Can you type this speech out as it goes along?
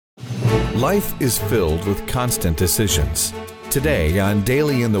Life is filled with constant decisions. Today on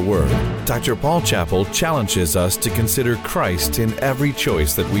Daily in the Word, Dr. Paul Chappell challenges us to consider Christ in every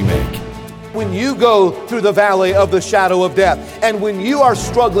choice that we make. When you go through the valley of the shadow of death, and when you are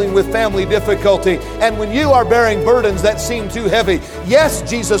struggling with family difficulty, and when you are bearing burdens that seem too heavy, yes,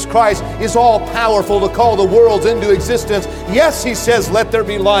 Jesus Christ is all powerful to call the worlds into existence. Yes, He says, let there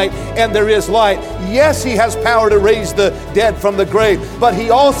be light, and there is light. Yes, He has power to raise the dead from the grave, but He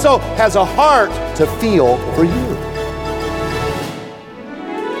also has a heart to feel for you.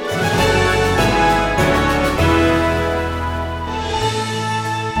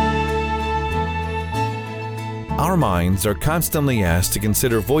 Our minds are constantly asked to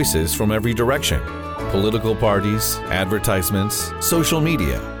consider voices from every direction. Political parties, advertisements, social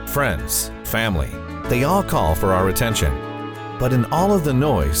media, friends, family. They all call for our attention. But in all of the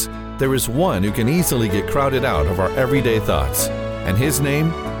noise, there is one who can easily get crowded out of our everyday thoughts, and His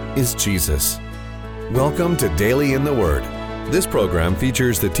name is Jesus. Welcome to Daily in the Word. This program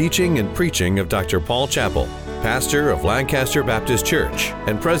features the teaching and preaching of Dr. Paul Chappell, pastor of Lancaster Baptist Church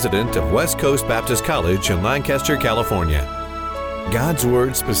and president of West Coast Baptist College in Lancaster, California. God's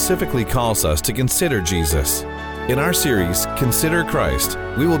Word specifically calls us to consider Jesus. In our series, Consider Christ,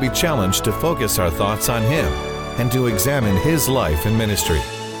 we will be challenged to focus our thoughts on Him and to examine His life and ministry.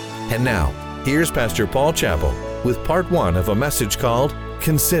 And now, here's Pastor Paul Chappell with part 1 of a message called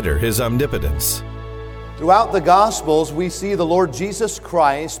Consider His Omnipotence. Throughout the Gospels, we see the Lord Jesus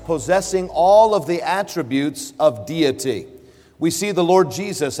Christ possessing all of the attributes of deity. We see the Lord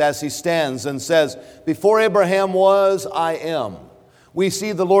Jesus as He stands and says, "Before Abraham was, I am." We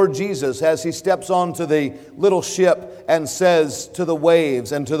see the Lord Jesus as He steps onto the little ship and says to the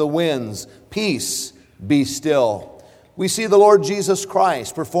waves and to the winds, "Peace, be still." We see the Lord Jesus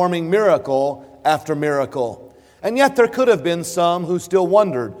Christ performing miracle after miracle. And yet there could have been some who still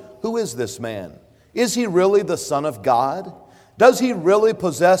wondered, who is this man? Is He really the Son of God? Does He really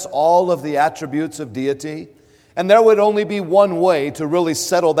possess all of the attributes of deity? And there would only be one way to really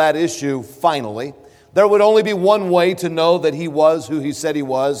settle that issue finally. There would only be one way to know that He was who He said He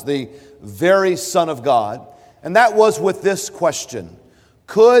was, the very Son of God. And that was with this question: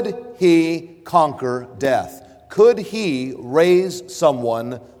 could He conquer death? Could He raise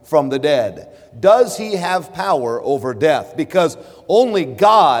someone from the dead? Does He have power over death? Because only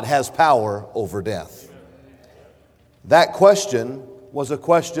God has power over death. That question was a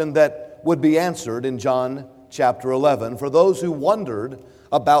question that would be answered in John chapter 11 for those who wondered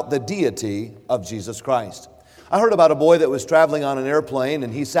about the deity of Jesus Christ. I heard about a boy that was traveling on an airplane,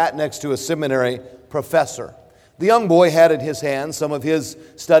 and he sat next to a seminary professor. The young boy had in his hand some of his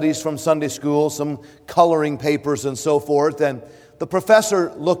studies from Sunday school, some coloring papers and so forth, and the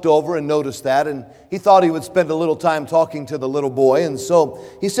professor looked over and noticed that, and he thought he would spend a little time talking to the little boy. And so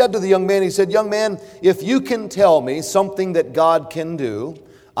he said to the young man, he said, "Young man, if you can tell me something that God can do,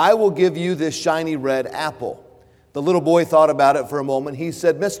 I will give you this shiny red apple." The little boy thought about it for a moment. He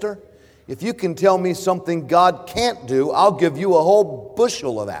said, "Mister, if you can tell me something God can't do, I'll give you a whole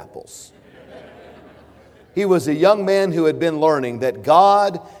bushel of apples." He was a young man who had been learning that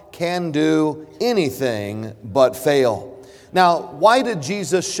God can do anything but fail. Now, why did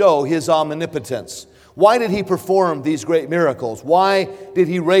Jesus show His omnipotence? Why did He perform these great miracles? Why did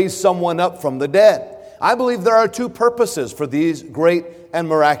He raise someone up from the dead? I believe there are two purposes for these great and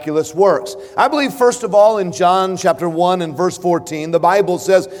miraculous works. I believe, first of all, in John chapter 1 and verse 14, the Bible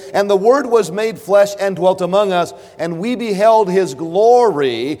says, "And the Word was made flesh and dwelt among us, and we beheld His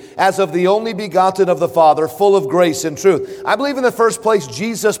glory as of the only begotten of the Father, full of grace and truth." I believe in the first place,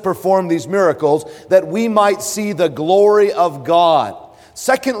 Jesus performed these miracles that we might see the glory of God.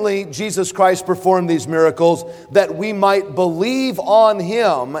 Secondly, Jesus Christ performed these miracles that we might believe on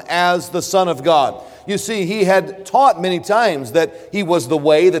Him as the Son of God. You see, He had taught many times that He was the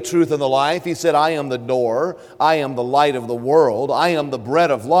way, the truth, and the life. He said, "I am the door. I am the light of the world. I am the bread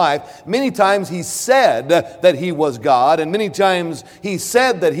of life." Many times He said that He was God, and many times He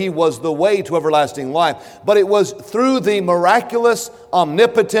said that He was the way to everlasting life. But it was through the miraculous,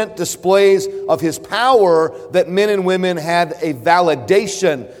 omnipotent displays of His power that men and women had a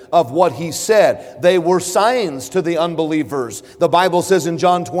validation of what He said. They were signs to the unbelievers. The Bible says in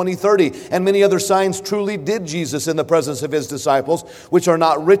John 20:30, "And many other signs truly did Jesus in the presence of His disciples, which are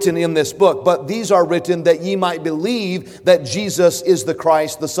not written in this book. But these are written that ye might believe that Jesus is the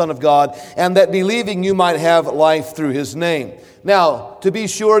Christ, the Son of God, and that believing you might have life through His name." Now, to be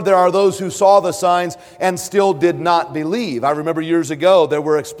sure, there are those who saw the signs and still did not believe. I remember years ago, there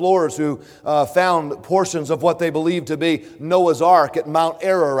were explorers who found portions of what they believed to be Noah's Ark at Mount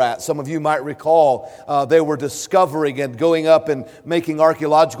Ararat. Some of you might recall they were discovering and going up and making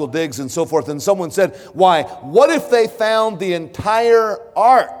archaeological digs and so forth. And someone said, why, what if they found the entire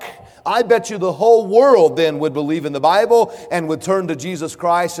ark? I bet you the whole world then would believe in the Bible and would turn to Jesus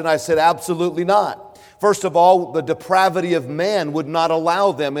Christ. And I said, absolutely not. First of all, the depravity of man would not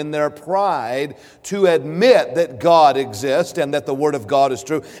allow them in their pride to admit that God exists and that the Word of God is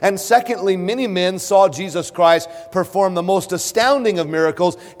true. And secondly, many men saw Jesus Christ perform the most astounding of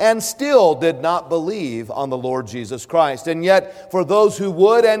miracles and still did not believe on the Lord Jesus Christ. And yet, for those who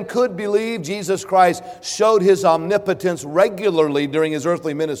would and could believe, Jesus Christ showed His omnipotence regularly during His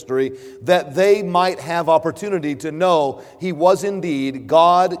earthly ministry that they might have opportunity to know He was indeed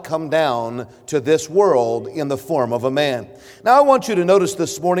God come down to this world in the form of a man. Now I want you to notice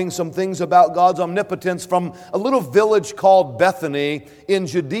this morning some things about God's omnipotence from a little village called Bethany in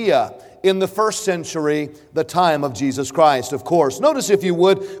Judea in the first century, the time of Jesus Christ, of course. Notice, if you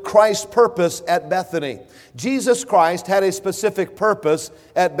would, Christ's purpose at Bethany. Jesus Christ had a specific purpose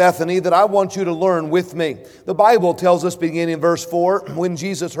at Bethany that I want you to learn with me. The Bible tells us, beginning in verse 4, when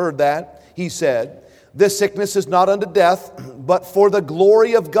Jesus heard that, He said, "This sickness is not unto death, but for the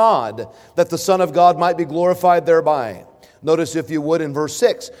glory of God, that the Son of God might be glorified thereby." Notice, if you would, in verse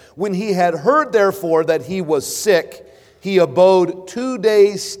 6, "When He had heard therefore that he was sick, He abode 2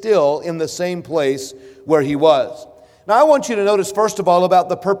 days still in the same place where He was." Now I want you to notice, first of all, about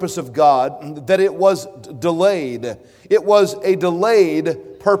the purpose of God, that it was delayed. It was a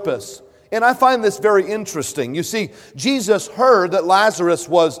delayed purpose. And I find this very interesting. You see, Jesus heard that Lazarus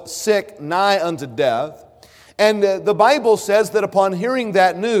was sick, nigh unto death. And the Bible says that upon hearing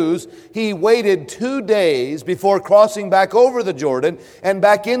that news, He waited 2 days before crossing back over the Jordan and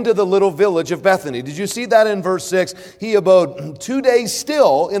back into the little village of Bethany. Did you see that in verse 6? He abode 2 days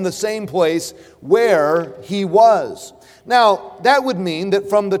still in the same place where He was. Now, that would mean that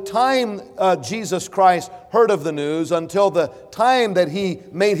from the time Jesus Christ heard of the news until the time that He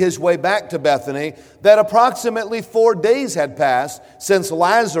made His way back to Bethany, that approximately 4 days had passed since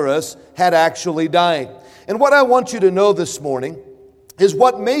Lazarus had actually died. And what I want you to know this morning is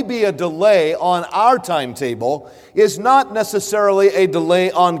what may be a delay on our timetable is not necessarily a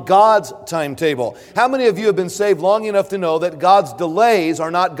delay on God's timetable. How many of you have been saved long enough to know that God's delays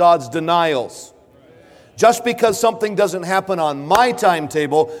are not God's denials? Just because something doesn't happen on my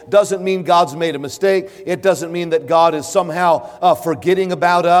timetable doesn't mean God's made a mistake. It doesn't mean that God is somehow forgetting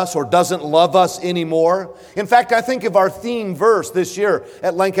about us or doesn't love us anymore. In fact, I think of our theme verse this year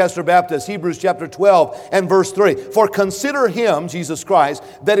at Lancaster Baptist, Hebrews chapter 12 and verse 3. "For consider Him," Jesus Christ,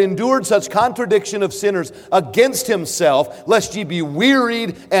 "that endured such contradiction of sinners against Himself, lest ye be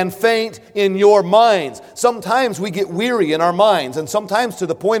wearied and faint in your minds." Sometimes we get weary in our minds, and sometimes to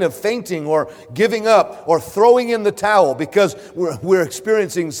the point of fainting or giving up or throwing in the towel because we're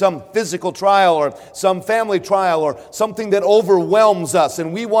experiencing some physical trial or some family trial or something that overwhelms us,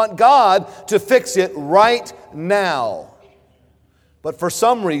 and we want God to fix it right now. But for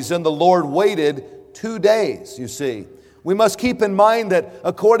some reason, the Lord waited 2 days, you see. We must keep in mind that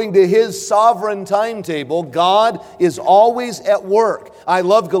according to His sovereign timetable, God is always at work. I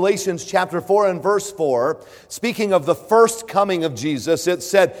love Galatians chapter 4 and verse 4. Speaking of the first coming of Jesus, it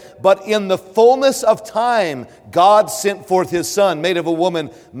said, "But in the fullness of time, God sent forth His Son, made of a woman,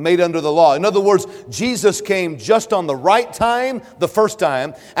 made under the law." In other words, Jesus came just on the right time, the first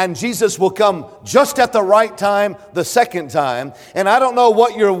time, and Jesus will come just at the right time, the second time. And I don't know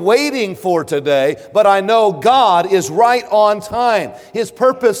what you're waiting for today, but I know God is right on time. His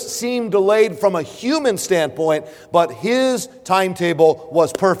purpose seemed delayed from a human standpoint, but His timetable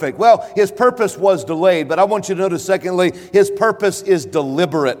was perfect. Well, His purpose was delayed, but I want you to notice, secondly, His purpose is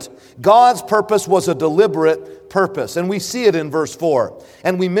deliberate. God's purpose was a deliberate purpose, and we see it in verse 4,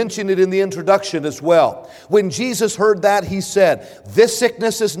 and we mentioned it in the introduction as well. When Jesus heard that, He said, "This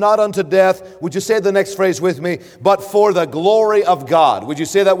sickness is not unto death." Would you say the next phrase with me? "But for the glory of God." Would you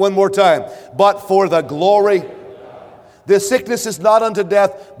say that one more time? "But for the glory." This sickness is not unto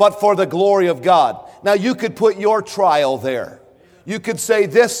death, but for the glory of God. Now you could put your trial there. You could say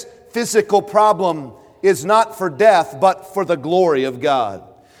this physical problem is not for death, but for the glory of God.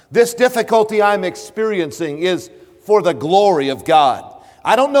 This difficulty I'm experiencing is for the glory of God.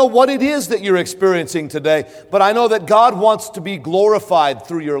 I don't know what it is that you're experiencing today, but I know that God wants to be glorified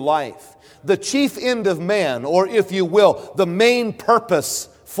through your life. The chief end of man, or if you will, the main purpose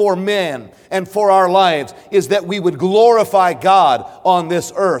for men and for our lives is that we would glorify God on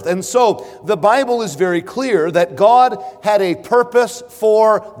this earth. And so the Bible is very clear that God had a purpose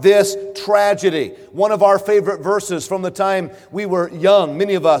for this tragedy. One of our favorite verses from the time we were young,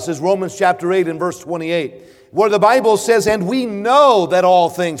 many of us, is Romans chapter 8 and verse 28. Where the Bible says, and we know that all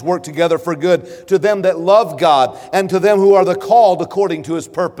things work together for good to them that love God and to them who are the called according to His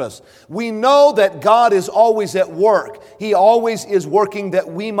purpose. We know that God is always at work. He always is working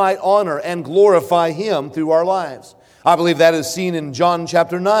that we might honor and glorify Him through our lives. I believe that is seen in John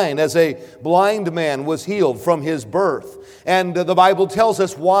chapter 9 as a blind man was healed from his birth. And the Bible tells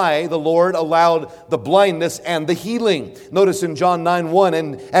us why the Lord allowed the blindness and the healing. Notice in John 9:1,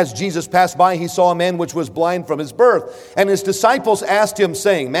 and as Jesus passed by, He saw a man which was blind from his birth. And His disciples asked Him,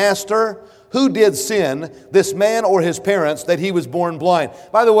 saying, Master, who did sin, this man or his parents, that he was born blind?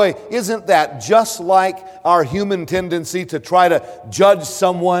 By the way, isn't that just like our human tendency to try to judge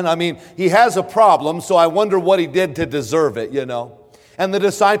someone? I mean, he has a problem, so I wonder what he did to deserve it, you know. And the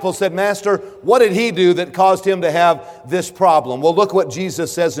disciples said, Master, what did he do that caused him to have this problem? Well, look what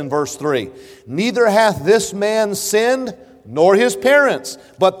Jesus says in verse 3. Neither hath this man sinned, nor his parents,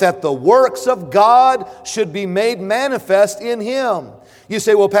 but that the works of God should be made manifest in him. You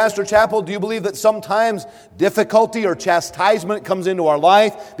say, well, Pastor Chappell, do you believe that sometimes difficulty or chastisement comes into our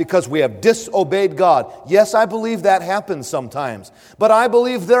life because we have disobeyed God? Yes, I believe that happens sometimes. But I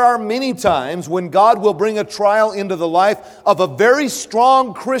believe there are many times when God will bring a trial into the life of a very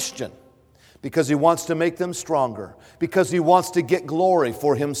strong Christian because He wants to make them stronger, because He wants to get glory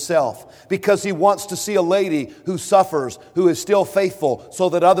for Himself, because He wants to see a lady who suffers, who is still faithful, so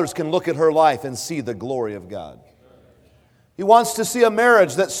that others can look at her life and see the glory of God. He wants to see a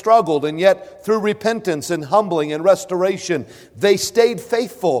marriage that struggled, and yet through repentance and humbling and restoration, they stayed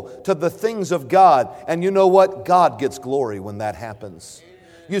faithful to the things of God. And you know what? God gets glory when that happens.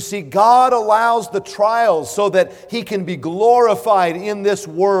 You see, God allows the trials so that He can be glorified in this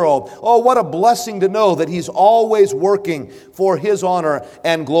world. Oh, what a blessing to know that He's always working for His honor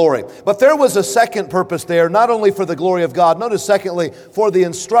and glory. But there was a second purpose there, not only for the glory of God, notice secondly, for the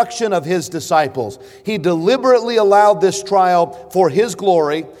instruction of His disciples. He deliberately allowed this trial for His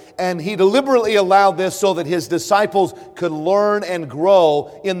glory, and He deliberately allowed this so that His disciples could learn and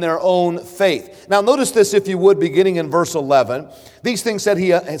grow in their own faith. Now notice this, if you would, beginning in verse 11. These things said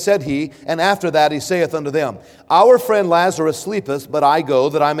he, and after that He saith unto them, Our friend Lazarus sleepeth, but I go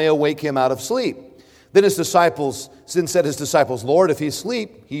that I may awake him out of sleep. Then said his disciples, Lord, if he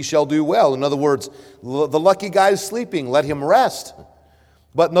sleep, he shall do well. In other words, the lucky guy's sleeping, let him rest.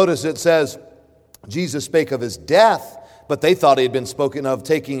 But notice it says, Jesus spake of his death, but they thought he had been spoken of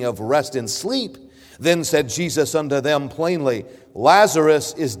taking of rest in sleep. Then said Jesus unto them plainly,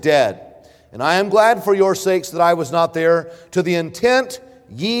 Lazarus is dead. And I am glad for your sakes that I was not there, to the intent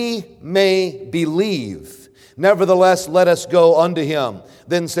ye may believe. Nevertheless, let us go unto him.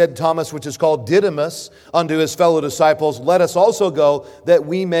 Then said Thomas, which is called Didymus, unto his fellow disciples, Let us also go, that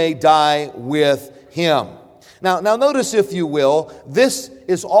we may die with him. Now notice, if you will, this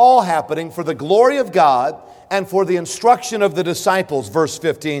is all happening for the glory of God and for the instruction of the disciples, verse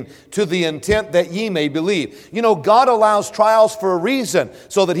 15, to the intent that ye may believe. You know, God allows trials for a reason,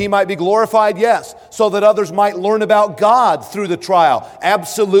 so that He might be glorified, yes. So that others might learn about God through the trial,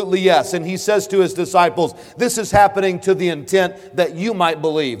 absolutely yes. And He says to His disciples, this is happening to the intent that you might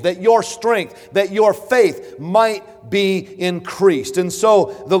believe, that your strength, that your faith might be increased. And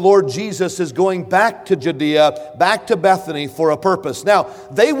so the Lord Jesus is going back to Judea, back to Bethany for a purpose. Now,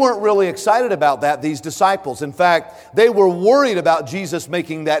 they weren't really excited about that, these disciples. In fact, they were worried about Jesus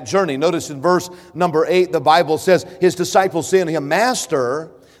making that journey. Notice in verse number 8, the Bible says, His disciples say unto Him,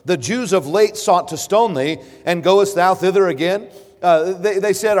 Master, the Jews of late sought to stone thee, and goest thou thither again?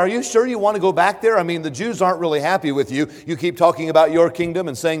 They said, are you sure you want to go back there? I mean, the Jews aren't really happy with you. You keep talking about your kingdom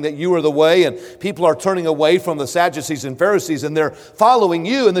and saying that you are the way, and people are turning away from the Sadducees and Pharisees, and they're following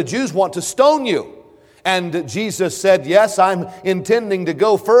you, and the Jews want to stone you. And Jesus said, yes, I'm intending to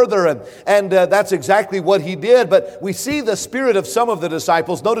go further, and that's exactly what He did. But we see the spirit of some of the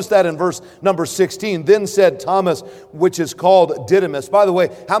disciples. Notice that in verse number 16. Then said Thomas, which is called Didymus. By the way,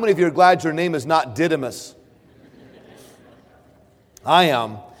 how many of you are glad your name is not Didymus? I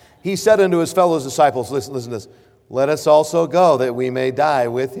am. He said unto His fellow disciples, listen to this, let us also go that we may die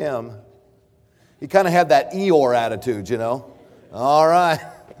with Him. He kind of had that Eeyore attitude, you know. All right.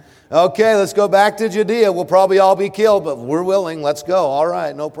 Okay, let's go back to Judea. We'll probably all be killed, but we're willing. Let's go. All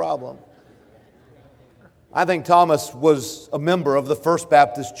right, no problem. I think Thomas was a member of the First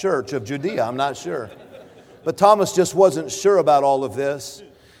Baptist Church of Judea. I'm not sure. But Thomas just wasn't sure about all of this.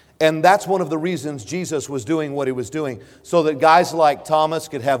 And that's one of the reasons Jesus was doing what he was doing, so that guys like Thomas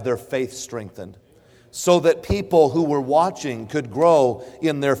could have their faith strengthened, so that people who were watching could grow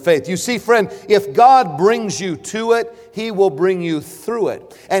in their faith. You see, friend, if God brings you to it, He will bring you through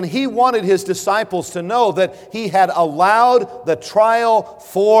it. And He wanted His disciples to know that He had allowed the trial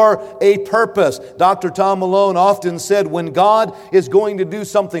for a purpose. Dr. Tom Malone often said, when God is going to do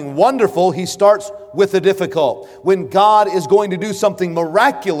something wonderful, He starts with the difficult. When God is going to do something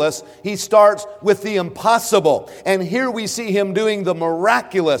miraculous, He starts with the impossible. And here we see Him doing the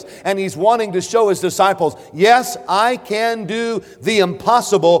miraculous, and He's wanting to show His disciples, yes, I can do the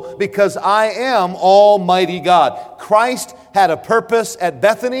impossible because I am Almighty God. Christ had a purpose at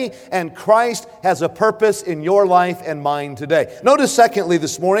Bethany, and Christ has a purpose in your life and mine today. Notice secondly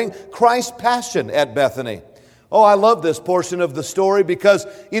this morning, Christ's passion at Bethany. Oh, I love this portion of the story because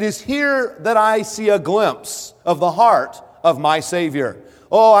it is here that I see a glimpse of the heart of my Savior.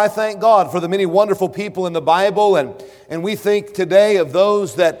 Oh, I thank God for the many wonderful people in the Bible, and we think today of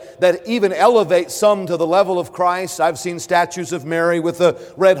those that even elevate some to the level of Christ. I've seen statues of Mary with a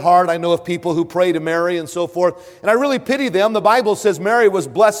red heart. I know of people who pray to Mary and so forth, and I really pity them. The Bible says Mary was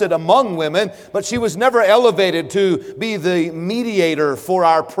blessed among women, but she was never elevated to be the mediator for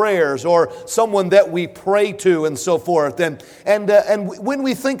our prayers or someone that we pray to and so forth. And when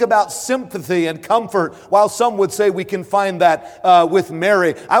we think about sympathy and comfort, while some would say we can find that with Mary,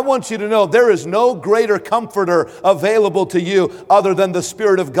 I want you to know there is no greater comforter available to you other than the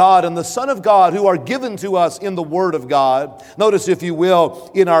Spirit of God and the Son of God who are given to us in the Word of God. Notice, if you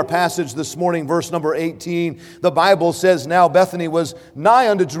will, in our passage this morning, verse number 18, the Bible says, now Bethany was nigh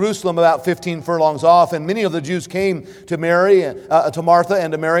unto Jerusalem, about 15 furlongs off, and many of the Jews came to Martha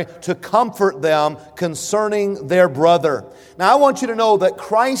and to Mary to comfort them concerning their brother. Now I want you to know that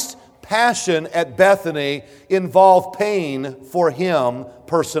Christ's passion at Bethany involved pain for Him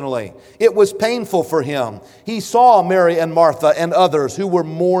personally. It was painful for Him. He saw Mary and Martha and others who were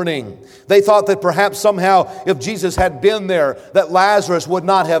mourning. They thought that perhaps somehow if Jesus had been there, that Lazarus would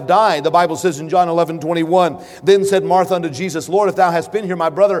not have died. The Bible says in John 11:21, then said Martha unto Jesus, Lord, if thou hadst been here, my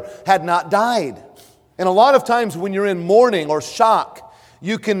brother had not died. And a lot of times when you're in mourning or shock,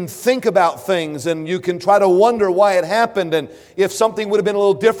 you can think about things and you can try to wonder why it happened, and if something would have been a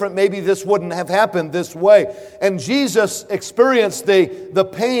little different, maybe this wouldn't have happened this way. And Jesus experienced the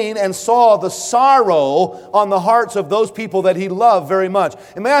pain and saw the sorrow on the hearts of those people that He loved very much.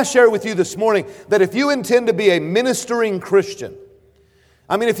 And may I share with you this morning that if you intend to be a ministering Christian,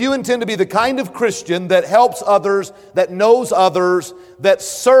 if you intend to be the kind of Christian that helps others, that knows others, that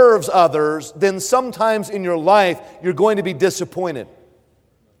serves others, then sometimes in your life you're going to be disappointed.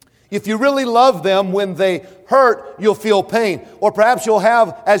 If you really love them, when they hurt, you'll feel pain. Or perhaps you'll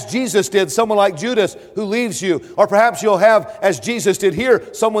have, as Jesus did, someone like Judas who leaves you. Or perhaps you'll have, as Jesus did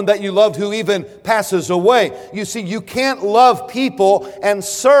here, someone that you loved who even passes away. You see, you can't love people and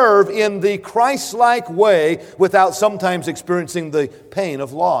serve in the Christ-like way without sometimes experiencing the pain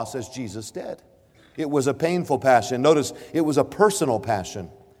of loss, as Jesus did. It was a painful passion. Notice, it was a personal passion.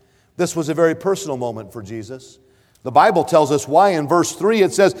 This was a very personal moment for Jesus. The Bible tells us why. In verse 3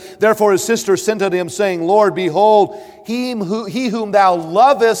 it says, therefore his sister sent unto him, saying, Lord, behold, he whom thou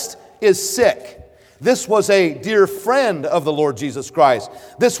lovest is sick. This was a dear friend of the Lord Jesus Christ.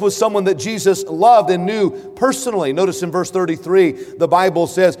 This was someone that Jesus loved and knew personally. Notice in verse 33, the Bible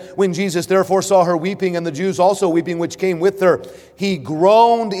says, when Jesus therefore saw her weeping, and the Jews also weeping which came with her, he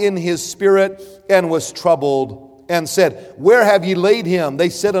groaned in his spirit and was troubled, and said, where have ye laid him? They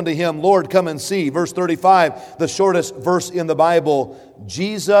said unto him, Lord, come and see. Verse 35, the shortest verse in the Bible,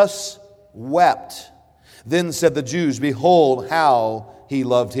 Jesus wept. Then said the Jews, behold how he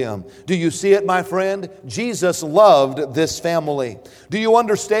loved him. Do you see it, my friend? Jesus loved this family. Do you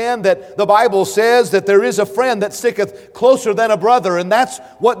understand that the Bible says that there is a friend that sticketh closer than a brother? And that's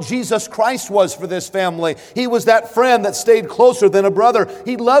what Jesus Christ was for this family. He was that friend that stayed closer than a brother.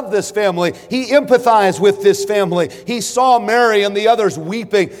 He loved this family. He empathized with this family. He saw Mary and the others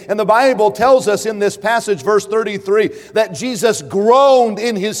weeping. And the Bible tells us in this passage, verse 33, that Jesus groaned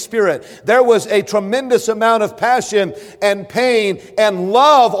in his spirit. There was a tremendous amount of passion and pain and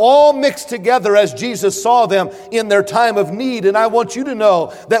love all mixed together as Jesus saw them in their time of need. And I want you to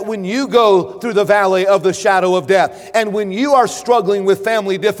know that when you go through the valley of the shadow of death, and when you are struggling with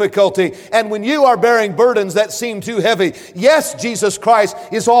family difficulty, and when you are bearing burdens that seem too heavy, yes, Jesus Christ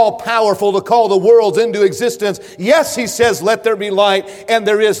is all powerful to call the worlds into existence. Yes, he says, let there be light, and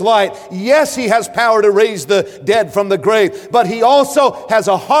there is light. Yes, he has power to raise the dead from the grave, but he also has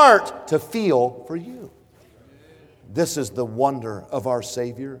a heart to feel for you. This is the wonder of our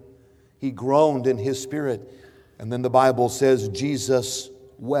Savior. He groaned in his spirit. And then the Bible says Jesus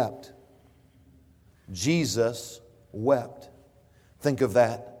wept. Jesus wept. Think of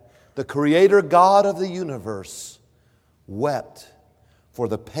that. The Creator God of the universe wept for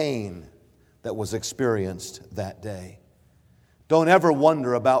the pain that was experienced that day. Don't ever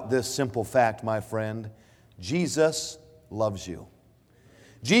wonder about this simple fact, my friend. Jesus loves you.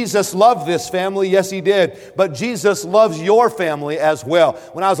 Jesus loved this family, yes He did, but Jesus loves your family as well.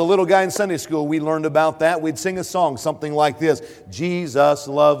 When I was a little guy in Sunday school, we learned about that. We'd sing a song, something like this. Jesus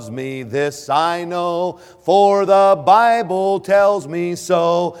loves me, this I know, for the Bible tells me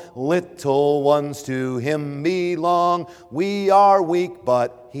so. Little ones to Him belong. We are weak,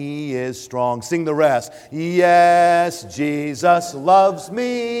 but He is strong. Sing the rest. Yes, Jesus loves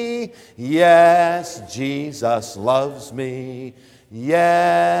me. Yes, Jesus loves me.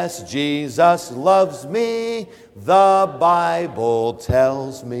 Yes, Jesus loves me. The Bible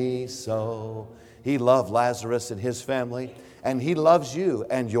tells me so. He loved Lazarus and his family, and He loves you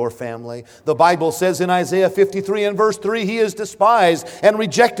and your family. The Bible says in Isaiah 53 and verse 3, He is despised and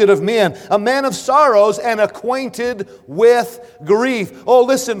rejected of men, a man of sorrows and acquainted with grief. Oh,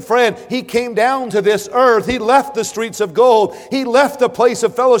 listen, friend, He came down to this earth. He left the streets of gold. He left the place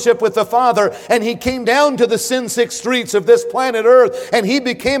of fellowship with the Father, and He came down to the sin-sick streets of this planet earth, and He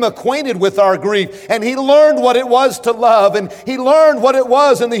became acquainted with our grief, and He learned what it was to love, and He learned what it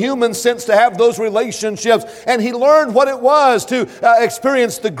was in the human sense to have those relationships, and He learned what it was to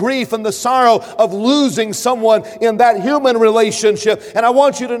experience the grief and the sorrow of losing someone in that human relationship. And I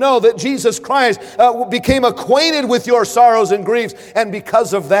want you to know that Jesus Christ became acquainted with your sorrows and griefs. And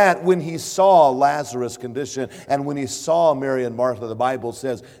because of that, when He saw Lazarus' condition and when He saw Mary and Martha, the Bible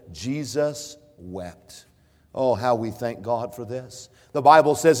says, Jesus wept. Oh, how we thank God for this. The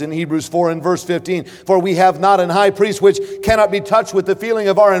Bible says in Hebrews 4 and verse 15, For we have not an high priest which cannot be touched with the feeling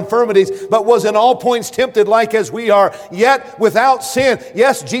of our infirmities, but was in all points tempted like as we are, yet without sin.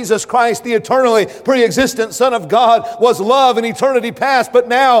 Yes, Jesus Christ, the eternally pre-existent Son of God, was love in eternity past, but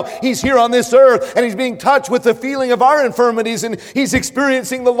now He's here on this earth, and He's being touched with the feeling of our infirmities, and He's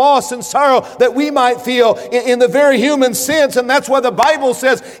experiencing the loss and sorrow that we might feel in the very human sense. And that's why the Bible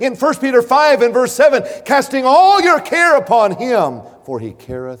says in 1 Peter 5 and verse 7, casting all your care upon Him, for He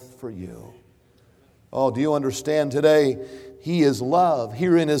careth for you. Oh, do you understand today? He is love.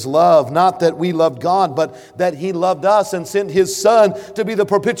 Herein is love, not that we loved God, but that He loved us and sent His Son to be the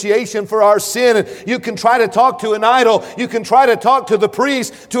propitiation for our sin. And you can try to talk to an idol, you can try to talk to the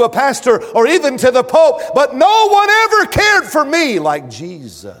priest, to a pastor, or even to the Pope, but no one ever cared for me like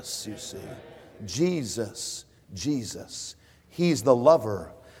Jesus, you see. Jesus. He's the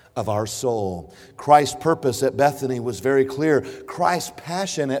lover of our soul. Christ's purpose at Bethany was very clear. Christ's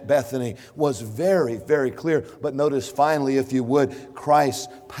passion at Bethany was very, very clear. But notice finally, if you would, Christ's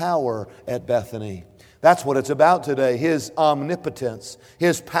power at Bethany. That's what it's about today, His omnipotence,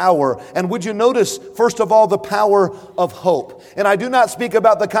 His power. And would you notice, first of all, the power of hope? And I do not speak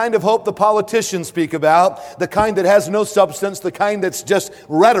about the kind of hope the politicians speak about, the kind that has no substance, the kind that's just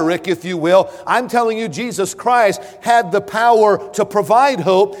rhetoric, if you will. I'm telling you, Jesus Christ had the power to provide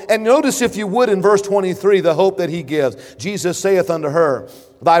hope. And notice, if you would, in verse 23, the hope that He gives. Jesus saith unto her,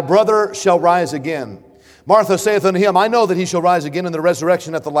 Thy brother shall rise again. Martha saith unto Him, I know that he shall rise again in the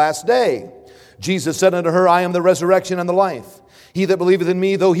resurrection at the last day. Jesus said unto her, I am the resurrection and the life. He that believeth in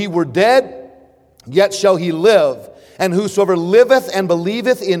me, though he were dead, yet shall he live. And whosoever liveth and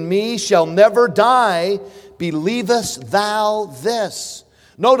believeth in me shall never die. Believest thou this?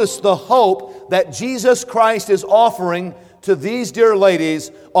 Notice the hope that Jesus Christ is offering to these dear ladies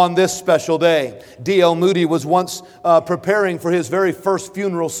on this special day. D.L. Moody was once preparing for his very first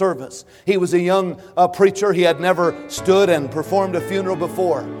funeral service. He was a young preacher. He had never stood and performed a funeral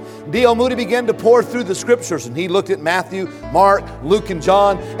before. D.L. Moody began to pour through the Scriptures, and he looked at Matthew, Mark, Luke, and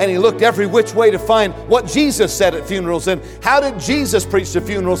John, and he looked every which way to find what Jesus said at funerals and how did Jesus preach the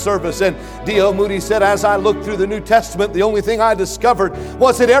funeral service. And D.L. Moody said, as I looked through the New Testament, the only thing I discovered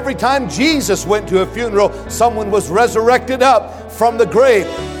was that every time Jesus went to a funeral, someone was resurrected up from the grave.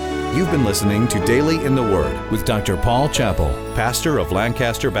 You've been listening to Daily in the Word with Dr. Paul Chappell, pastor of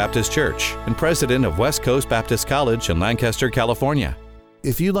Lancaster Baptist Church and president of West Coast Baptist College in Lancaster, California.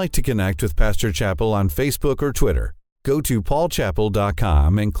 If you'd like to connect with Pastor Chappell on Facebook or Twitter, go to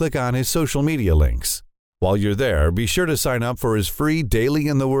paulchappell.com and click on his social media links. While you're there, be sure to sign up for his free Daily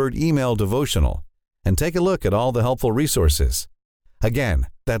in the Word email devotional and take a look at all the helpful resources. Again,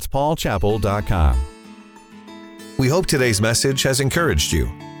 that's paulchappell.com. We hope today's message has encouraged you.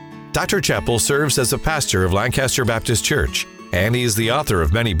 Dr. Chappell serves as a pastor of Lancaster Baptist Church, and he is the author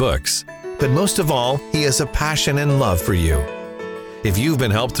of many books. But most of all, he has a passion and love for you. If you've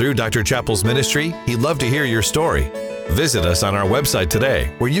been helped through Dr. Chappell's ministry, he'd love to hear your story. Visit us on our website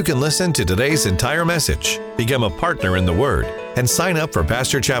today, where you can listen to today's entire message, become a partner in the Word, and sign up for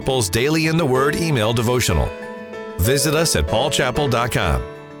Pastor Chappell's Daily in the Word email devotional. Visit us at paulchappell.com.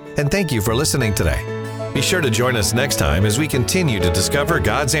 And thank you for listening today. Be sure to join us next time as we continue to discover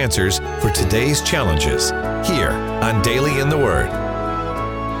God's answers for today's challenges here on Daily in the Word.